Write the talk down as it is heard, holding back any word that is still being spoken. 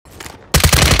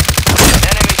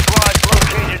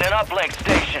an uplink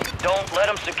station. Don't let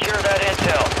them secure that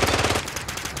intel.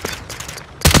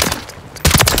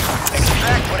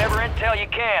 Extract whatever intel you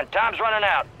can. Time's running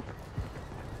out.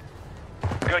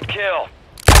 Good kill.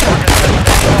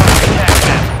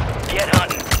 Get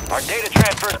hunting. Our data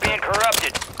transfer's being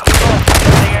corrupted. Clear off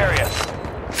the area.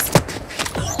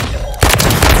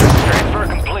 Transfer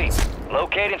complete.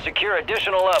 Locate and secure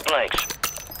additional uplinks.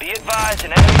 Be advised,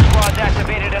 an enemy squad's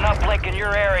activated an uplink in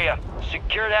your area.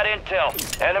 Secure that intel.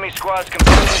 Enemy squad's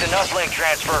completed an uplink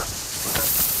transfer.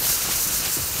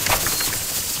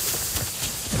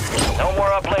 No more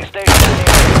uplink stations in the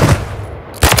area.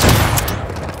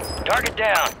 Target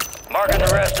down. Marking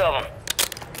the rest of them.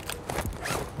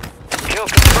 Kill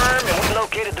confirmed, and we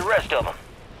located the rest of them.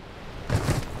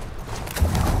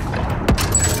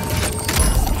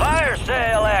 Fire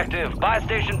sale active. Buy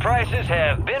station prices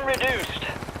have been reduced.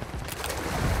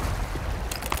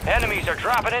 Enemies are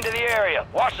dropping into the area.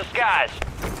 Watch the skies.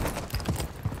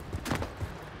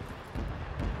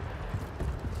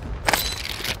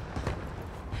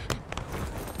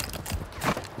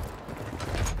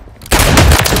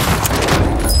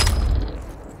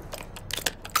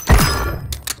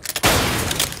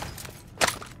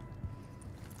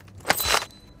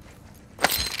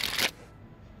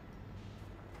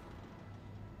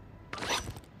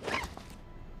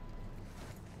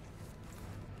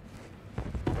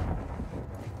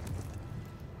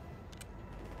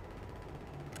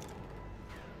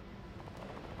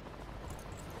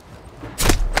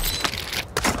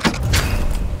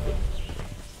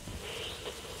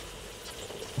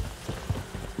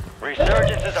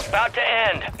 Resurgence is about to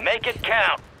end. Make it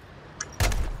count.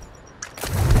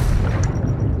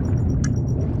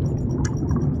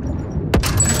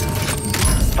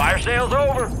 Fire sale's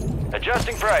over.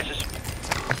 Adjusting prices.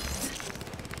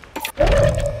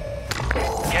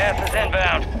 Gas is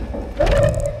inbound.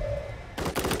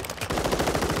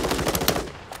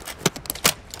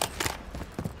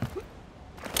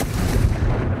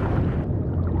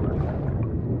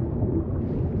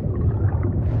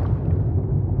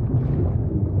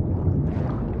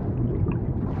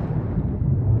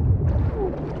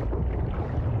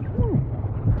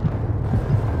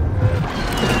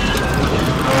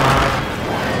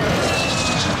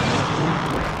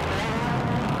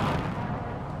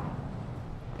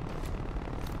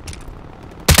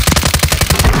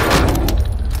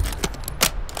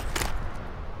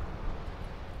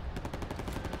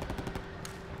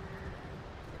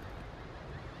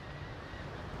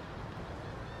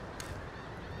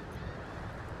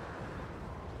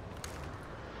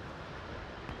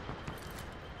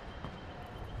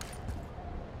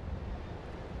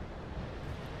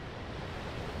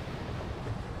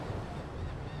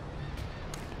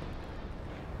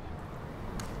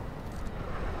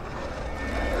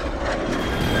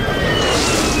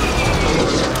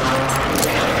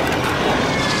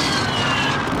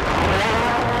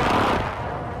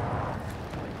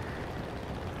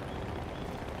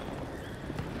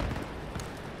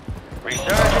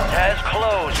 Resurgence has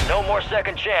closed. No more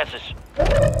second chances.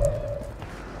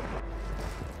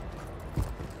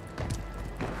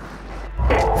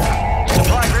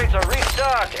 Supply crates are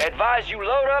restocked. Advise you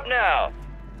load up now.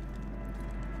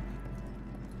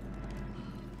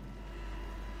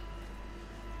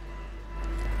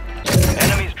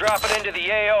 Enemies dropping into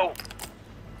the AO.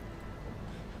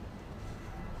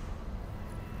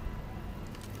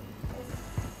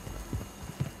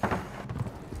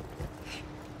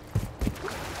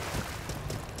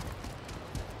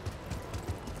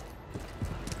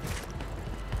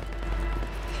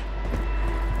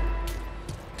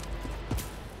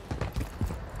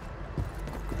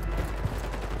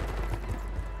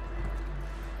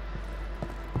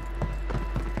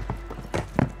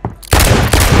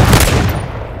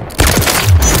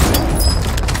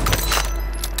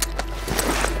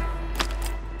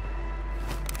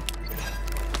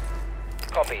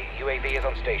 Copy. UAV is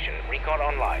on station. Recon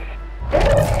online.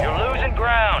 You're losing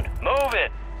ground. Move it.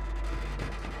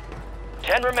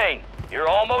 10 remain. You're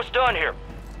almost done here.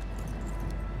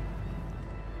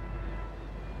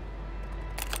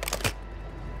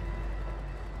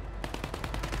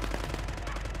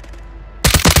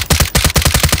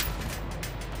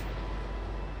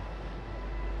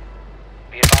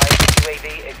 Be advised,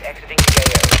 UAV is exiting the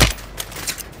AO.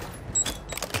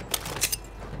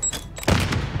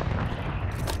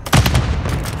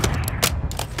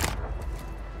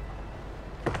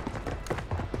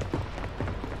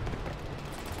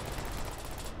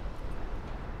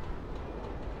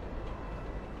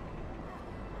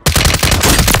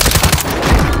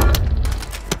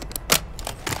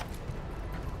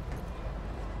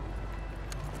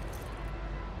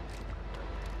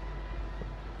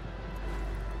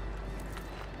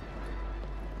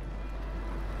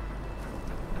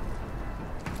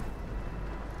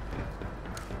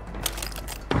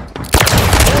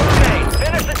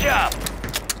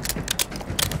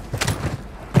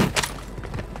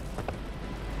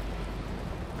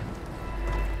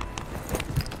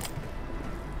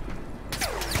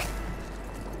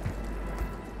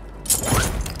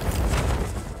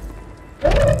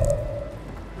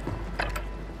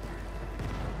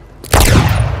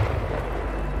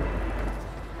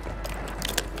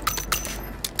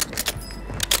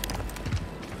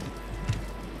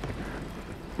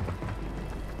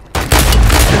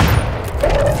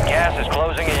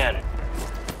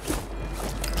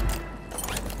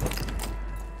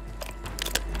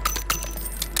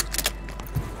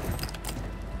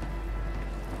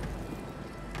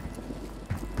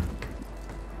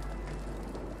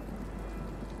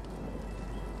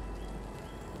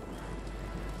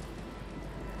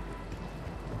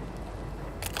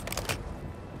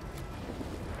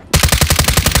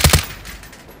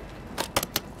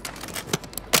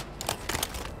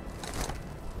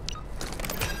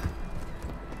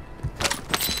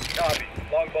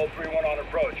 Longbow 3-1 on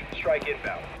approach. Strike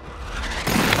inbound.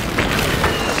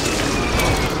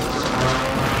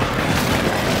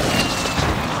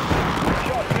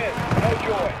 Shot missed. No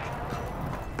joy.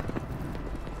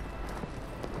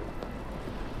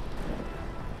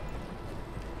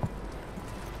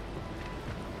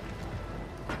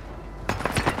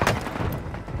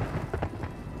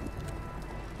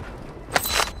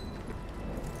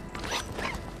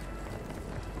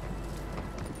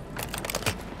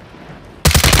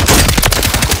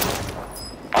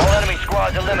 All enemy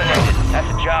squads eliminated. That's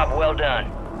a job well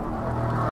done.